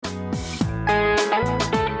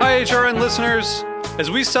HRN listeners.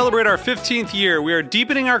 As we celebrate our 15th year, we are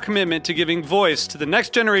deepening our commitment to giving voice to the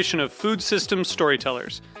next generation of food systems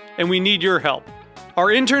storytellers, and we need your help. Our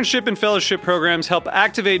internship and fellowship programs help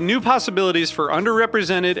activate new possibilities for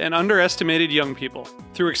underrepresented and underestimated young people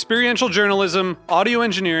through experiential journalism, audio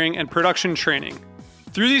engineering, and production training.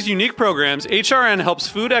 Through these unique programs, HRN helps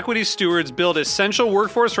food equity stewards build essential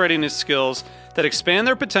workforce readiness skills that expand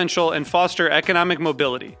their potential and foster economic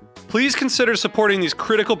mobility. Please consider supporting these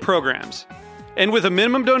critical programs. And with a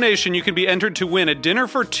minimum donation, you can be entered to win a dinner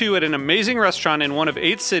for two at an amazing restaurant in one of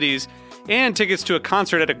 8 cities and tickets to a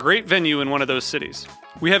concert at a great venue in one of those cities.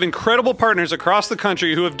 We have incredible partners across the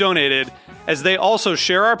country who have donated, as they also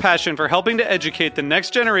share our passion for helping to educate the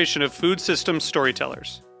next generation of food systems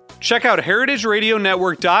storytellers. Check out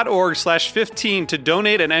heritageradionetwork.org/15 to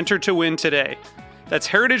donate and enter to win today. That's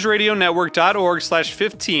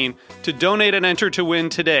heritageradionetwork.org/15 to donate and enter to win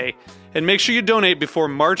today. And make sure you donate before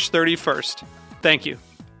March 31st. Thank you.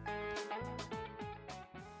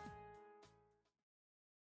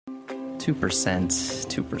 2%.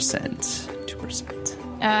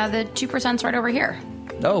 The 2%'s right over here.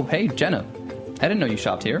 Oh, hey, Jenna. I didn't know you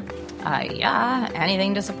shopped here. Yeah,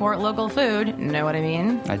 anything to support local food, know what I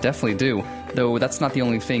mean? I definitely do. Though that's not the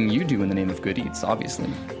only thing you do in the name of good eats, obviously.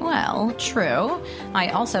 Well, true. I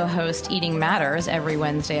also host Eating Matters every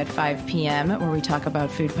Wednesday at 5 p.m., where we talk about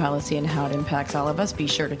food policy and how it impacts all of us. Be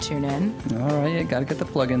sure to tune in. All right, you gotta get the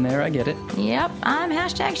plug in there. I get it. Yep, I'm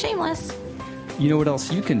 #shameless. You know what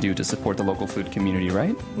else you can do to support the local food community,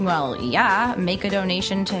 right? Well, yeah. Make a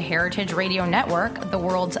donation to Heritage Radio Network, the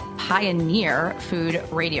world's pioneer food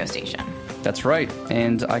radio station. That's right.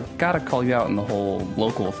 And I gotta call you out on the whole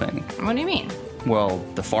local thing. What do you mean? Well,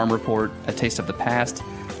 the Farm Report, A Taste of the Past,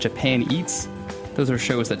 Japan Eats, those are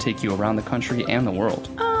shows that take you around the country and the world.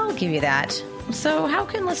 I'll give you that. So how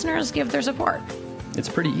can listeners give their support? It's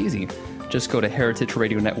pretty easy. Just go to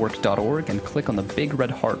heritageradionetwork.org and click on the big red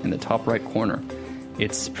heart in the top right corner.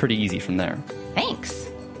 It's pretty easy from there. Thanks.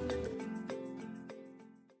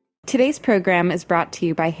 Today's program is brought to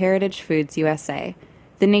you by Heritage Foods USA,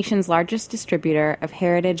 the nation's largest distributor of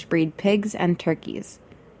heritage breed pigs and turkeys.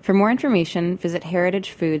 For more information, visit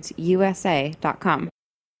heritagefoodsusa.com.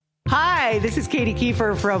 Hi, this is Katie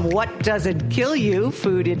Kiefer from What Doesn't Kill You,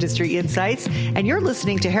 Food Industry Insights, and you're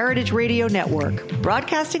listening to Heritage Radio Network,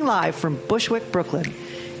 broadcasting live from Bushwick, Brooklyn.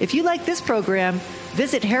 If you like this program,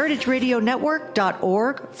 visit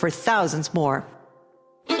heritageradionetwork.org for thousands more.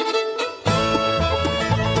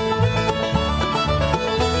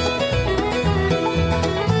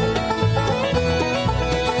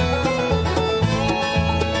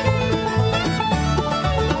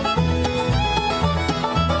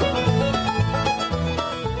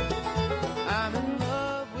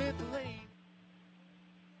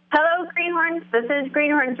 This is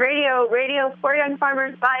Greenhorns Radio, radio for young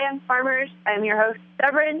farmers, by young farmers. I'm your host,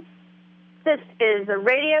 Severin. This is a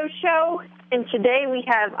radio show, and today we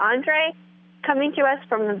have Andre coming to us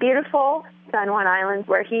from the beautiful San Juan Islands,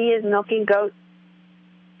 where he is milking goats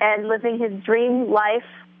and living his dream life.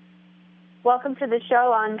 Welcome to the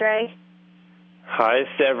show, Andre. Hi,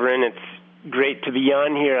 Severin. It's great to be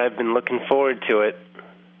on here. I've been looking forward to it.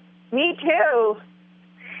 Me too.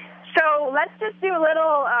 So let's just do a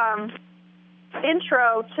little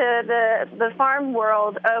intro to the farm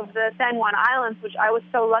world of the San Juan Islands, which I was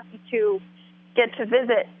so lucky to get to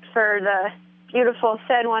visit for the beautiful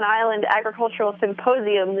San Juan Island Agricultural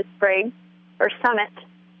Symposium this spring, or summit.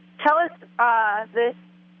 Tell us the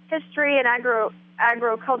history and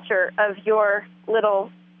agriculture of your little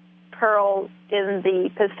pearl in the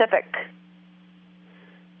Pacific.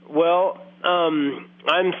 Well,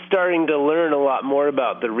 I'm starting to learn a lot more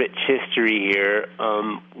about the rich history here.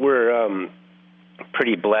 We're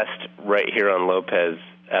pretty blessed right here on Lopez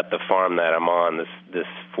at the farm that I'm on, this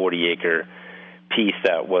 40-acre piece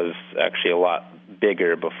that was actually a lot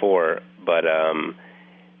bigger before. But in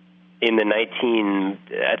the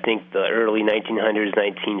the early 1900s,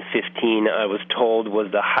 1915, I was told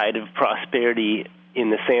was the height of prosperity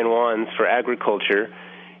in the San Juans for agriculture.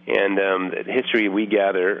 And the history we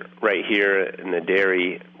gather right here in the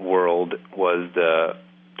dairy world was the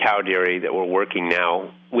cow dairy that we're working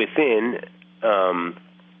now within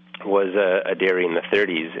was a dairy in the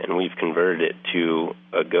 30s, and we've converted it to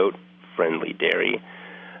a goat-friendly dairy.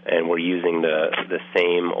 And we're using the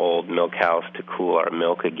same old milk house to cool our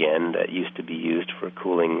milk again that used to be used for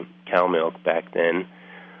cooling cow milk back then.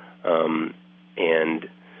 And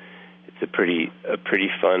it's a pretty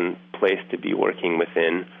fun place to be working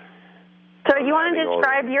within. So you want to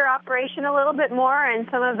describe your operation a little bit more and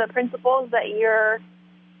some of the principles that you're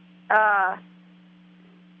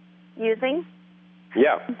using?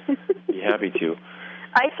 Yeah, be happy to.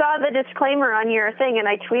 I saw the disclaimer on your thing, and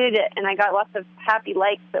I tweeted it, and I got lots of happy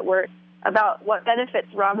likes that were about what benefits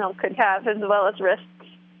raw milk could have as well as risks.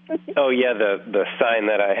 Oh, yeah, the sign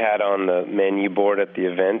that I had on the menu board at the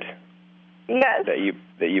event. Yes. That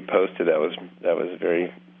you posted. That was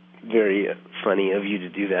very, very funny of you to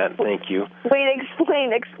do that. Thank you. Wait,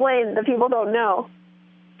 explain. The people don't know.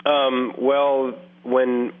 Well,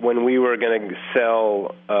 when we were going to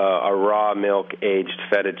sell a raw milk aged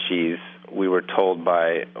feta cheese, we were told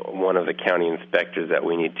by one of the county inspectors that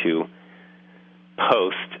we need to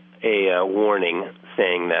post a warning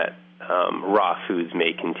saying that raw foods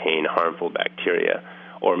may contain harmful bacteria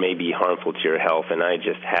or may be harmful to your health, and I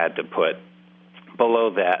just had to put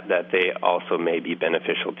below that they also may be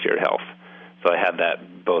beneficial to your health. So I had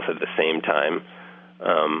that both at the same time.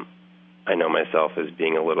 I know myself as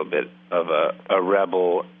being a little bit of a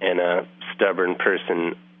rebel and a stubborn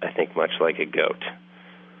person, I think much like a goat.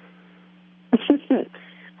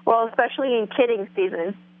 Well, especially in kidding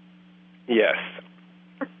season. Yes.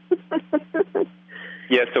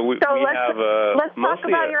 Yeah, so we have let's talk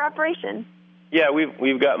about your operation. Yeah,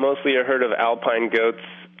 we've got mostly a herd of alpine goats,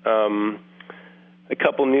 a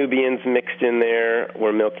couple Nubians mixed in there.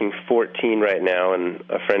 We're milking 14 right now, and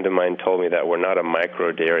a friend of mine told me that we're not a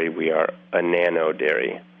micro dairy, we are a nano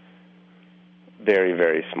dairy. Very,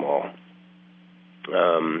 very small.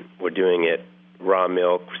 We're doing it raw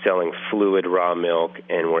milk, selling fluid raw milk,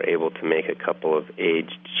 and we're able to make a couple of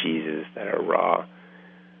aged cheeses that are raw.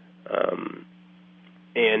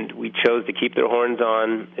 And we chose to keep their horns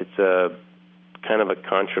on. It's a kind of a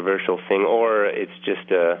controversial thing, or it's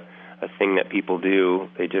just a thing that people do.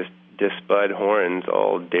 They just disbud horns,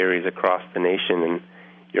 all dairies across the nation, and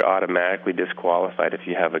you're automatically disqualified if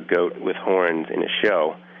you have a goat with horns in a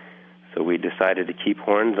show. So we decided to keep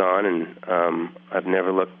horns on, and I've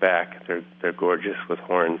never looked back. They're gorgeous with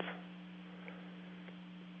horns.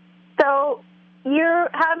 So you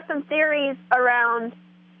have some theories around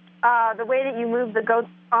the way that you move the goats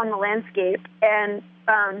on the landscape, and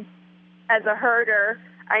as a herder,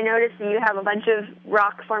 I noticed that you have a bunch of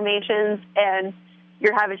rock formations, and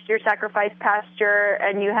you have your sacrifice pasture,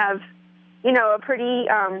 and you have, a pretty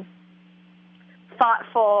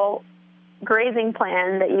thoughtful grazing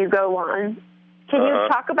plan that you go on. Can you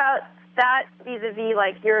talk about that vis-a-vis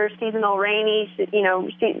like your seasonal rainy,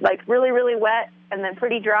 like really, really wet and then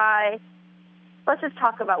pretty dry? Let's just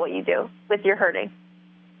talk about what you do with your herding.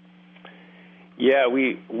 Yeah,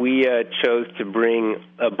 we chose to bring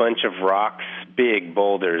a bunch of rocks, big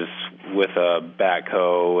boulders, with a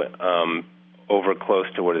backhoe over close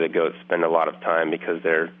to where the goats spend a lot of time because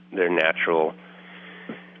their natural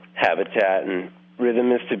habitat and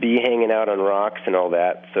rhythm is to be hanging out on rocks and all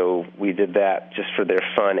that. So we did that just for their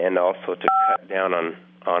fun and also to cut down on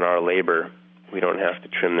our labor. We don't have to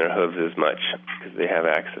trim their hooves as much because they have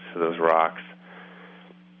access to those rocks.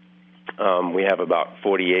 We have about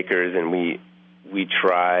 40 acres, and we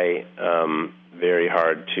try very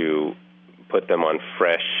hard to put them on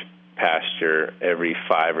fresh pasture every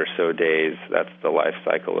 5 or so days. That's the life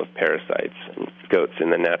cycle of parasites. And goats in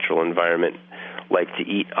the natural environment like to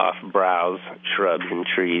eat off browse, shrubs, and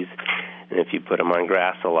trees. And if you put them on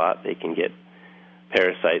grass a lot, they can get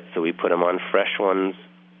parasites. So we put them on fresh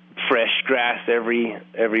grass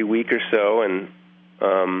every week or so, and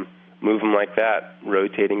move them like that,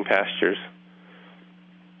 rotating pastures.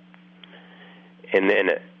 And then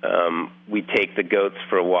we take the goats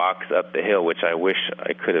for walks up the hill, which I wish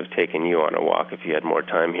I could have taken you on a walk if you had more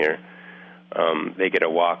time here. They get a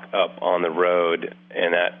walk up on the road,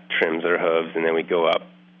 and that trims their hooves, and then we go up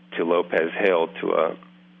to Lopez Hill to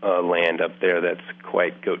a land up there that's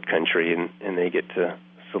quite goat country, and they get to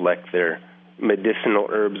select their medicinal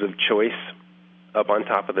herbs of choice up on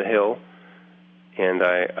top of the hill. And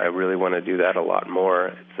I really want to do that a lot more.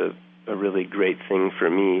 It's a really great thing for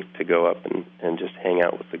me to go up and just hang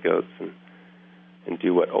out with the goats and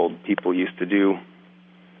do what old people used to do.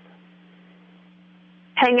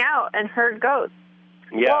 Hang out and herd goats.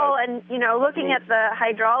 Yeah. Well, and, looking at the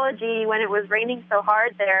hydrology when it was raining so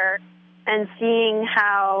hard there and seeing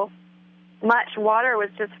how much water was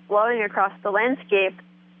just flowing across the landscape,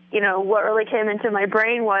 what really came into my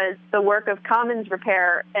brain was the work of commons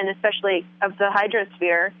repair, and especially of the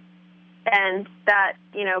hydrosphere, and that,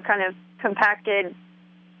 kind of compacted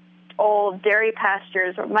old dairy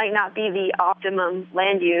pastures might not be the optimum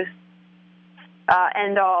land use,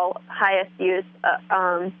 end-all highest use,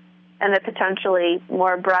 and the potentially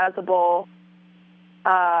more browsable,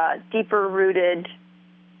 deeper-rooted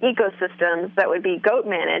ecosystems that would be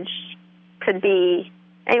goat-managed could be.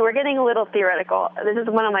 Hey, we're getting a little theoretical. This is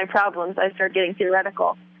one of my problems. I start getting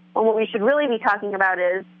theoretical. Well, what we should really be talking about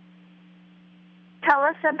is, tell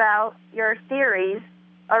us about your theories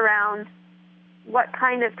around what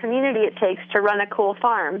kind of community it takes to run a cool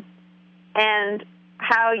farm and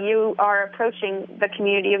how you are approaching the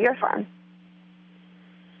community of your farm.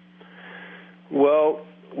 Well,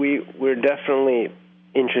 we're definitely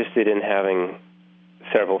interested in having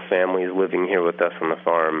several families living here with us on the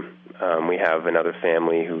farm. We have another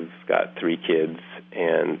family who's got 3 kids,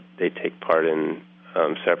 and they take part in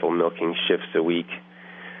several milking shifts a week.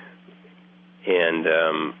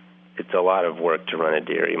 And it's a lot of work to run a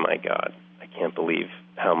dairy, my God. I can't believe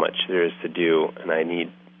how much there is to do, and I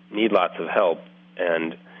need lots of help.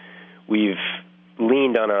 And we've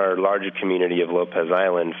leaned on our larger community of Lopez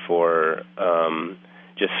Island for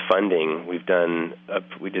just funding. We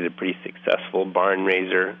did a pretty successful barn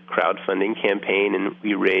raiser crowdfunding campaign, and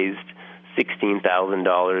we raised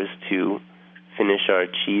 $16,000 to finish our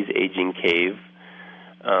cheese aging cave.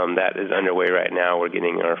 That is underway right now. We're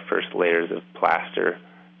getting our first layers of plaster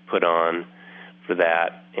put on for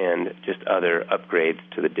that, and just other upgrades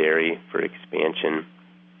to the dairy for expansion.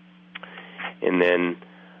 And then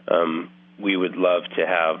we would love to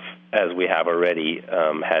have, as we have already,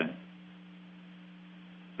 had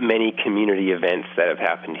many community events that have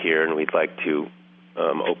happened here, and we'd like to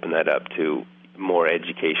open that up to more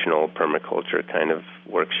educational permaculture kind of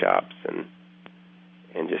workshops and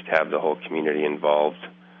just have the whole community involved.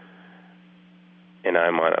 And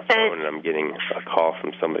I'm on a phone and I'm getting a call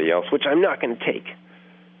from somebody else, which I'm not going to take.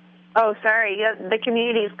 Oh, sorry. Yeah, the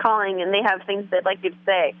community is calling and they have things they'd like you to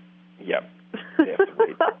say. Yep. They have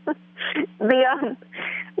to wait.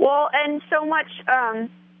 Well, and so much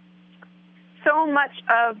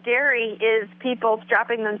of dairy is people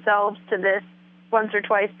strapping themselves to this once or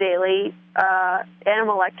twice daily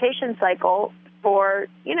animal lactation cycle for,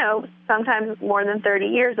 sometimes more than 30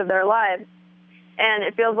 years of their lives. And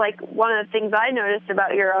it feels like one of the things I noticed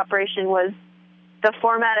about your operation was the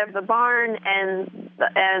format of the barn and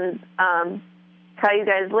how you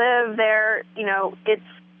guys live there.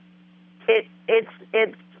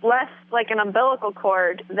 It's less like an umbilical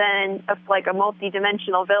cord than like a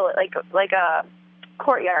multi-dimensional village, like a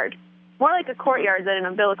courtyard. More like a courtyard than an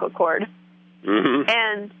umbilical cord. Mm-hmm.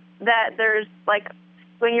 And that there's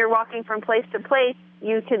when you're walking from place to place,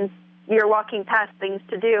 you're walking past things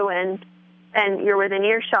to do and you're within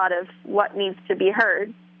earshot of what needs to be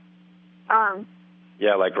heard.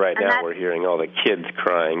 Yeah, like right now we're hearing all the kids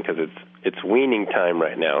crying because it's weaning time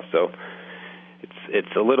right now, so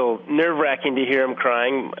it's a little nerve-wracking to hear them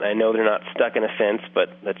crying. I know they're not stuck in a fence, but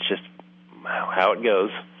that's just how it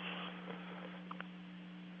goes.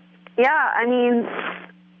 Yeah, I mean,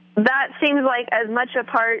 that seems like as much a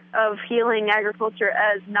part of healing agriculture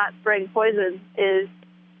as not spraying poisons is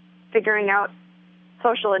figuring out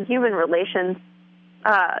social and human relations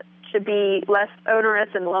to be less onerous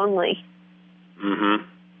and lonely. Mm-hmm.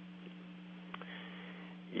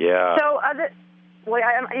 Yeah. So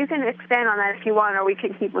you can expand on that if you want, or we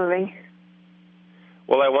can keep moving.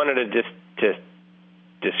 Well, I wanted to just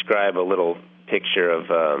describe a little picture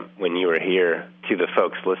of when you were here to the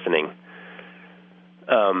folks listening.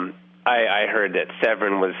 I heard that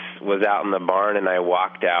Severin was out in the barn, and I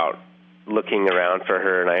walked out looking around for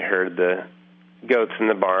her, and I heard the goats in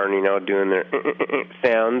the barn, doing their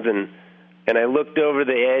sounds, and I looked over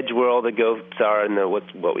the edge where all the goats are in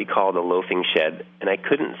what we call the loafing shed, and I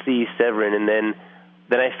couldn't see Severin, and then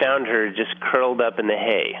I found her just curled up in the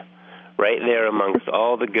hay, right there amongst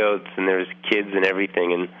all the goats, and there's kids and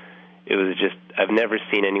everything, and it was just, I've never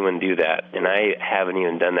seen anyone do that, and I haven't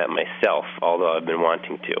even done that myself, although I've been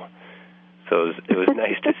wanting to. So it was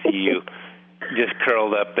nice to see you just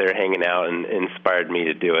curled up there hanging out, and inspired me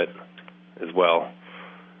to do it as well.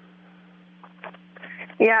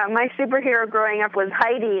 Yeah, my superhero growing up was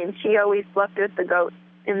Heidi, and she always slept with the goats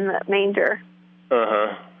in the manger.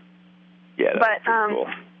 Uh-huh. Yeah, that's pretty cool.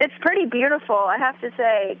 It's pretty beautiful, I have to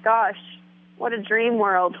say. Gosh, what a dream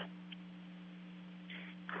world.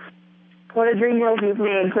 What a dream world you've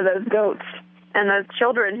made for those goats. And those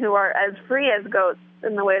children who are as free as goats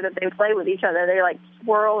in the way that they play with each other. They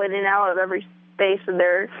swirl in and out of every space, and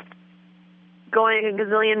they're going a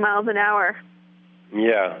gazillion miles an hour.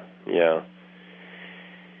 Yeah.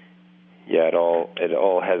 Yeah, it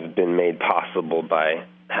all has been made possible by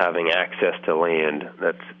having access to land,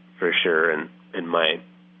 that's for sure. And my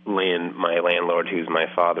landlord, who's my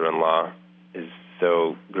father-in-law, is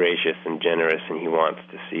so gracious and generous, and he wants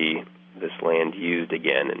to see this land used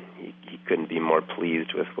again, and he couldn't be more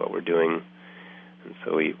pleased with what we're doing. And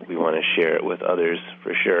so we want to share it with others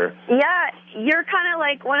for sure. Yeah, you're kind of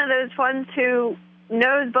like one of those ones who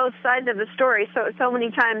knows both sides of the story. So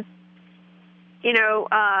many times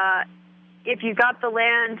if you got the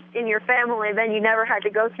land in your family, then you never had to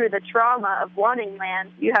go through the trauma of wanting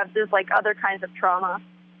land. You have this like other kinds of trauma.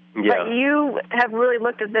 Yeah. But you have really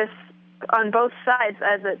looked at this on both sides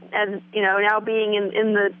as now being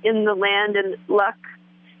in the land and luck,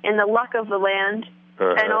 in the luck of the land,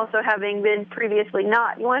 and also having been previously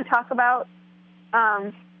not. You want to talk about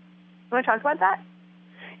that?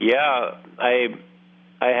 Yeah, I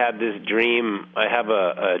had this dream. I have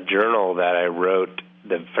a journal that I wrote.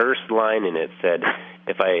 The first line in it said,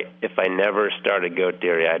 "If I never started goat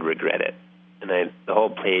dairy, I'd regret it." And the whole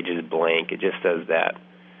page is blank. It just says that.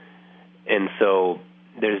 And so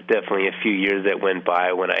there's definitely a few years that went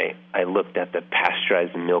by when I looked at the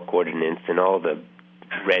pasteurized milk ordinance and all the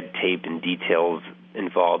red tape and details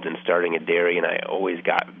involved in starting a dairy, and I always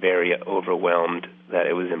got very overwhelmed that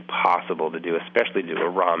it was impossible to do, especially do a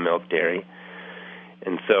raw milk dairy.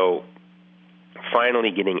 And so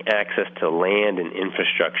finally getting access to land and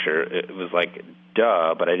infrastructure, it was like,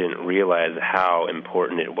 duh, but I didn't realize how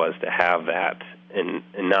important it was to have that and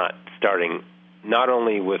not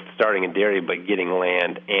only with starting a dairy, but getting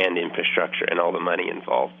land and infrastructure and all the money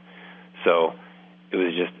involved. So it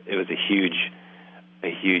was a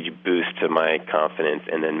huge boost to my confidence,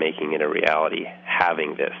 and then making it a reality,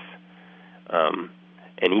 having this.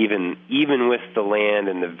 And even with the land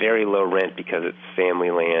and the very low rent because it's family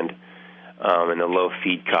land, and the low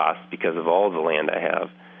feed costs because of all the land I have,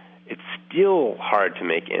 it's still hard to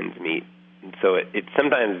make ends meet. And so it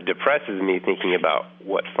sometimes depresses me thinking about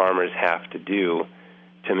what farmers have to do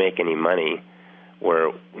to make any money, where,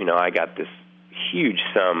 I got this huge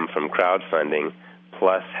sum from crowdfunding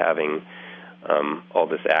plus having all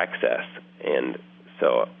this access. And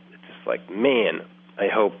so it's just like, man, I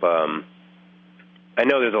hope, I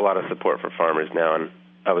know there's a lot of support for farmers now, and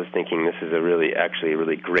I was thinking this is a really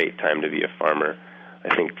great time to be a farmer.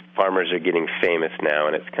 I think farmers are getting famous now,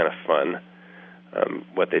 and it's kind of fun,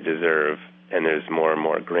 what they deserve. And there's more and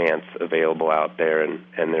more grants available out there, and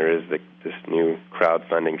there is this new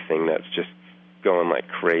crowdfunding thing that's just going like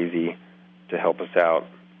crazy to help us out.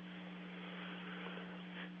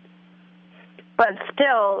 But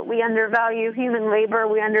still, we undervalue human labor,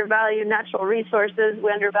 we undervalue natural resources,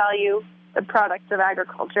 we undervalue the products of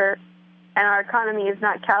agriculture, and our economy is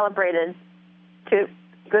not calibrated to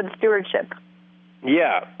good stewardship.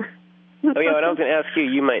 Yeah. Oh, yeah, and I was going to ask you,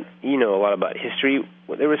 you know a lot about history.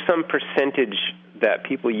 There was some percentage that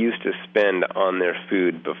people used to spend on their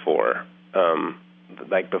food before,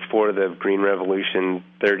 like before the Green Revolution,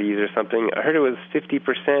 30s or something. I heard it was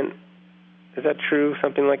 50%. Is that true,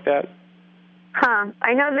 something like that?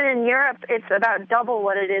 I know that in Europe it's about double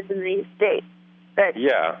what it is in the States. But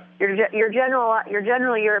yeah. Your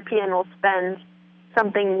general European will spend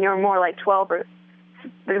something more like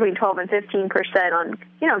between 12 and 15% on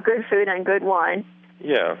good food and good wine.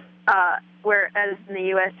 Yeah. Whereas in the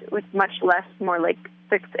U.S. it was much less, more like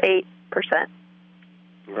 6 to 8%.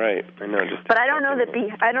 Right. I know. But I don't know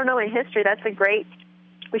I don't know in history. That's a great.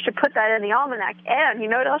 We should put that in the almanac. And you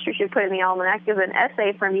know what else we should put in the almanac is an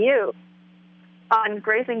essay from you on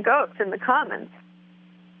grazing goats in the commons.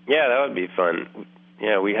 Yeah, that would be fun.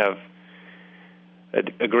 Yeah, we have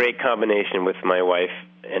a great combination with my wife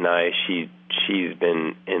and I. She's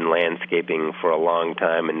been in landscaping for a long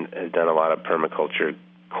time and has done a lot of permaculture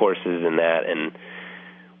courses in that, and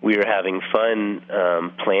we were having fun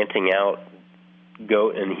planting out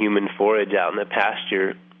goat and human forage out in the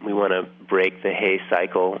pasture. We want to break the hay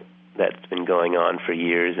cycle that's been going on for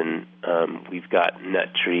years, and we've got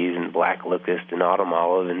nut trees and black locust and autumn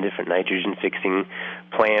olive and different nitrogen-fixing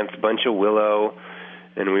plants, a bunch of willow,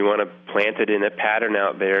 and we want to plant it in a pattern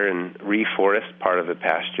out there and reforest part of the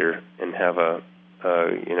pasture and have a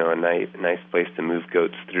nice place to move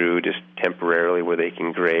goats through just temporarily where they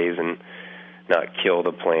can graze and not kill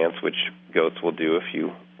the plants, which goats will do if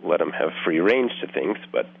you let them have free range to things.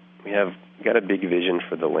 But we have got a big vision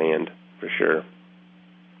for the land, for sure.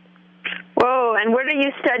 Whoa, and what are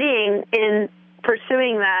you studying in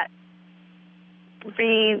pursuing that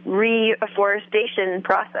reforestation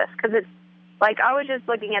process? Because it's like, I was just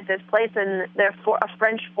looking at this place in a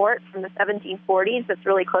French fort from the 1740s that's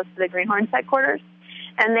really close to the Greenhorns headquarters,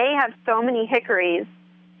 and they have so many hickories,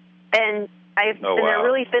 and they're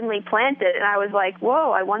really thinly planted, and I was like,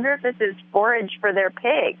 whoa, I wonder if this is forage for their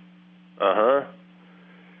pigs. Uh-huh.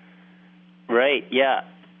 Right, yeah.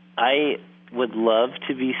 I would love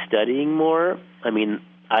to be studying more. I mean,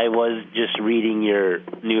 I was just reading your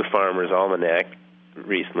New Farmer's Almanac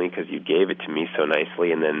recently because you gave it to me so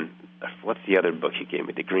nicely, and then what's the other book you gave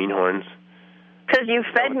me? The Greenhorns? Because you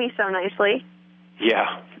fed me so nicely.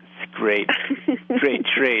 Yeah, it's great. Great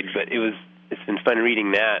trade, but it's been fun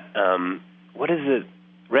reading that. what is it?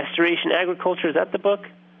 Restoration Agriculture, is that the book?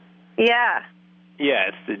 Yeah. Yeah,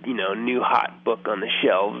 it's the new hot book on the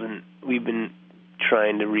shelves, and we've been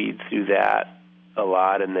trying to read through that a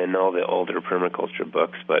lot, and then all the older permaculture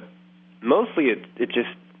books. But mostly, it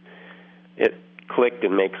clicked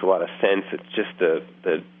and makes a lot of sense. It's just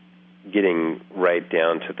the getting right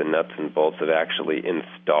down to the nuts and bolts of actually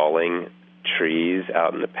installing trees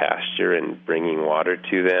out in the pasture and bringing water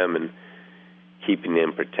to them and keeping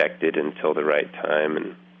them protected until the right time,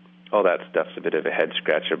 and all that stuff's a bit of a head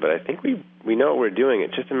scratcher, but I think we know what we're doing.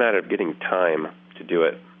 It's just a matter of getting time to do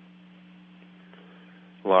it.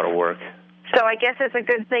 A lot of work. So I guess it's a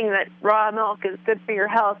good thing that raw milk is good for your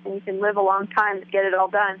health and you can live a long time to get it all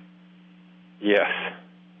done. Yes.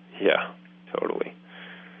 Yeah, totally.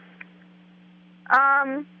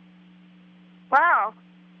 Wow.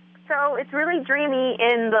 So it's really dreamy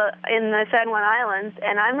in the San Juan Islands,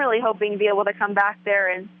 and I'm really hoping to be able to come back there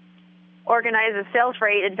and organize a sail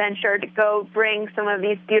freight adventure to go bring some of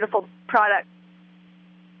these beautiful products.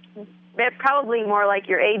 They're probably more like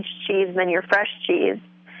your aged cheese than your fresh cheese,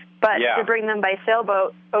 but to bring them by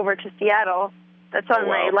sailboat over to Seattle, that's on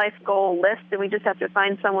my life goal list, and we just have to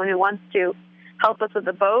find someone who wants to help us with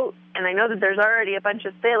the boat, and I know that there's already a bunch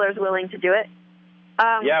of sailors willing to do it.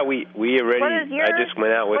 We already. I just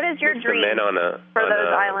went out with some men on those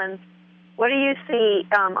islands. What do you see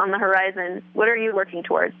on the horizon? What are you working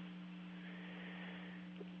towards?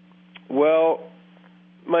 Well,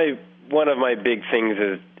 one of my big things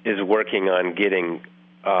is working on getting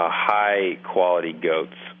high quality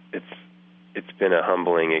goats. It's been a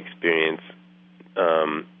humbling experience.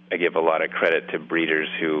 I give a lot of credit to breeders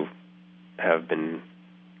who have been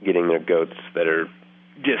getting their goats that are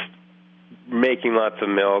just making lots of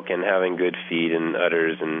milk and having good feed and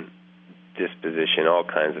udders and disposition, all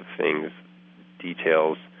kinds of things,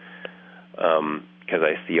 details, because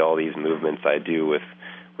I see all these movements I do with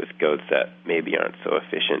goats that maybe aren't so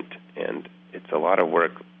efficient, and it's a lot of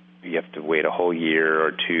work. You have to wait a whole year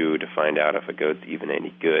or two to find out if a goat's even any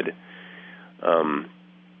good.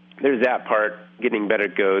 There's that part, getting better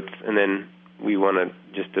goats, and then we want to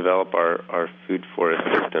just develop our food forest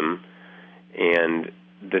system, and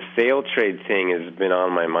the sail trade thing has been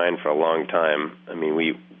on my mind for a long time. I mean,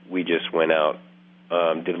 we just went out,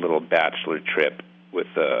 did a little bachelor trip with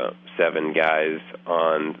 7 guys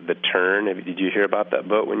on the Turn. Did you hear about that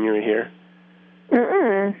boat when you were here?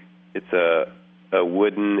 Mm-mm. It's a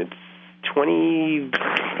wooden, it's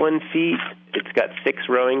 21 feet. It's got 6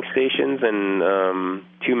 rowing stations and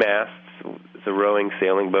 2 masts. It's a rowing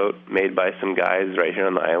sailing boat made by some guys right here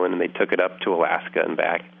on the island, and they took it up to Alaska and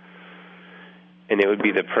back. And it would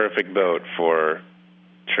be the perfect boat for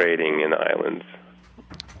trading in the islands.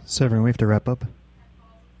 Severin, we have to wrap up.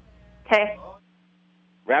 Okay.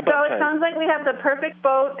 Wrap up So time. it sounds like we have the perfect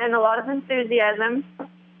boat and a lot of enthusiasm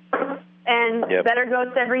and better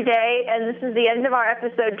goats every day. And this is the end of our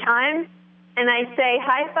episode time. And I say,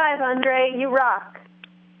 high five, Andre. You rock.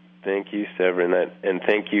 Thank you, Severin. And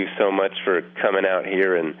thank you so much for coming out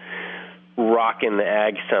here and rocking the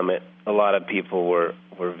Ag Summit. A lot of people were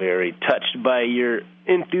very touched by your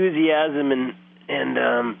enthusiasm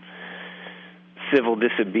and civil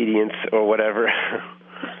disobedience or whatever.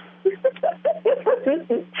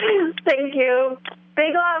 Thank you.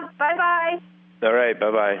 Big love. Bye-bye. All right.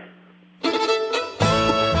 Bye-bye.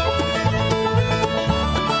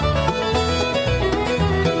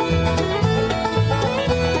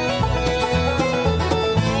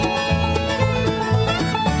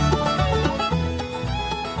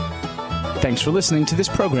 Thanks for listening to this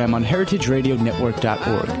program on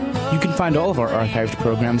heritageradionetwork.org. You can find all of our archived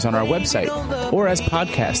programs on our website or as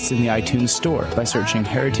podcasts in the iTunes Store by searching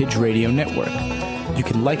Heritage Radio Network. You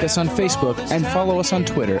can like us on Facebook and follow us on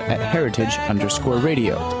Twitter at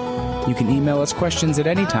heritage_radio. You can email us questions at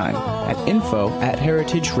any time at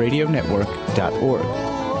info@heritageradionetwork.org.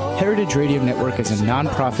 Heritage Radio Network is a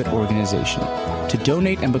non-profit organization. To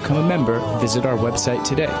donate and become a member, visit our website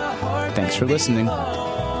today. Thanks for listening.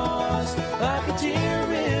 Like a tear